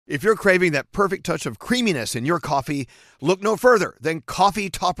If you're craving that perfect touch of creaminess in your coffee, look no further than Coffee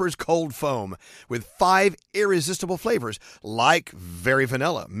Topper's Cold Foam with 5 irresistible flavors like very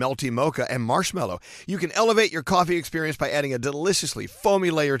vanilla, melty mocha, and marshmallow. You can elevate your coffee experience by adding a deliciously foamy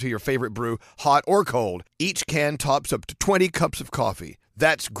layer to your favorite brew, hot or cold. Each can tops up to 20 cups of coffee.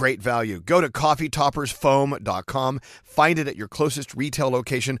 That's great value. Go to coffeetoppersfoam.com, find it at your closest retail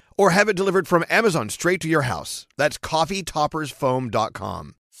location, or have it delivered from Amazon straight to your house. That's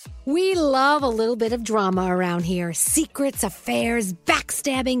coffeetoppersfoam.com. We love a little bit of drama around here. Secrets, affairs,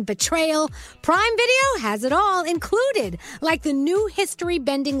 backstabbing, betrayal. Prime Video has it all included, like the new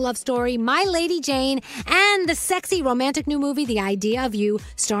history-bending love story, My Lady Jane, and the sexy romantic new movie, The Idea of You,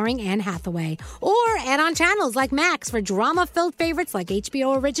 starring Anne Hathaway. Or add-on channels like Max for drama-filled favorites like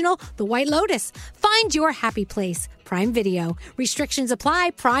HBO original, The White Lotus. Find your happy place. Prime Video. Restrictions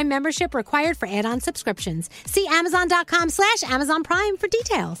apply. Prime membership required for add-on subscriptions. See Amazon.com/Amazon Prime for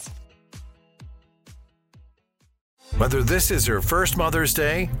details. Whether this is her first Mother's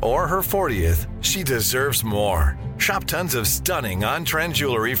Day or her 40th, she deserves more. Shop tons of stunning on-trend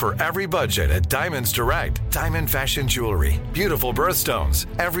jewelry for every budget at Diamonds Direct. Diamond fashion jewelry, beautiful birthstones,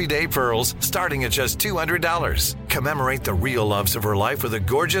 everyday pearls starting at just $200. Commemorate the real loves of her life with a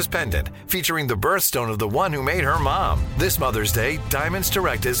gorgeous pendant featuring the birthstone of the one who made her mom. This Mother's Day, Diamonds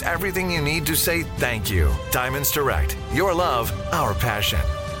Direct is everything you need to say thank you. Diamonds Direct. Your love, our passion.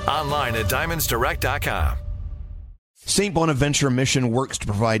 Online at diamondsdirect.com. St. Bonaventure Mission works to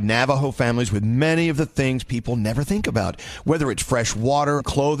provide Navajo families with many of the things people never think about. Whether it's fresh water,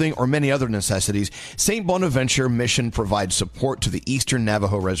 clothing, or many other necessities, St. Bonaventure Mission provides support to the Eastern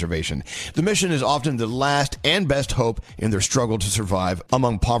Navajo Reservation. The mission is often the last and best hope in their struggle to survive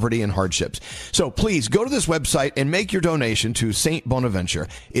among poverty and hardships. So please go to this website and make your donation to St. Bonaventure.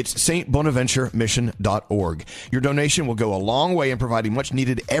 It's stbonaventuremission.org. Your donation will go a long way in providing much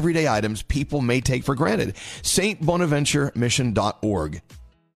needed everyday items people may take for granted. St. bonaventuremission.org. Here's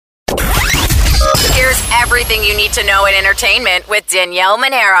everything you need to know in entertainment with Danielle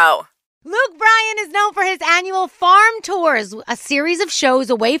Monero. Luke Bryan is known for his annual farm tours, a series of shows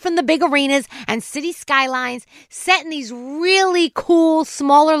away from the big arenas and city skylines set in these really cool,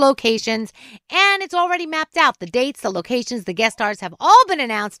 smaller locations. And it's already mapped out. The dates, the locations, the guest stars have all been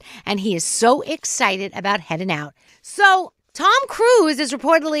announced, and he is so excited about heading out. So Tom Cruise is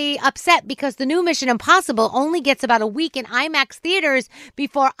reportedly upset because the new Mission Impossible only gets about a week in IMAX theaters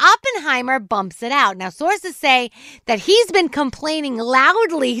before Oppenheimer bumps it out. Now, sources say that he's been complaining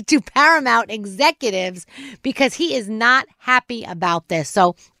loudly to Paramount executives because he is not happy about this.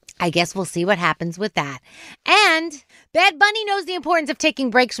 So I guess we'll see what happens with that. And Bad Bunny knows the importance of taking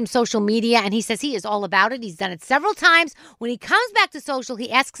breaks from social media, and he says he is all about it. He's done it several times. When he comes back to social,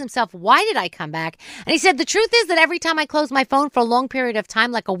 he asks himself, why did I come back? And he said, the truth is that every time I close my phone for a long period of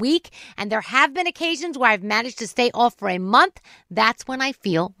time, like a week, and there have been occasions where I've managed to stay off for a month, that's when I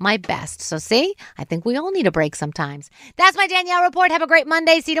feel my best. So see, I think we all need a break sometimes. That's my Danielle report. Have a great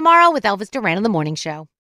Monday. See you tomorrow with Elvis Duran on The Morning Show.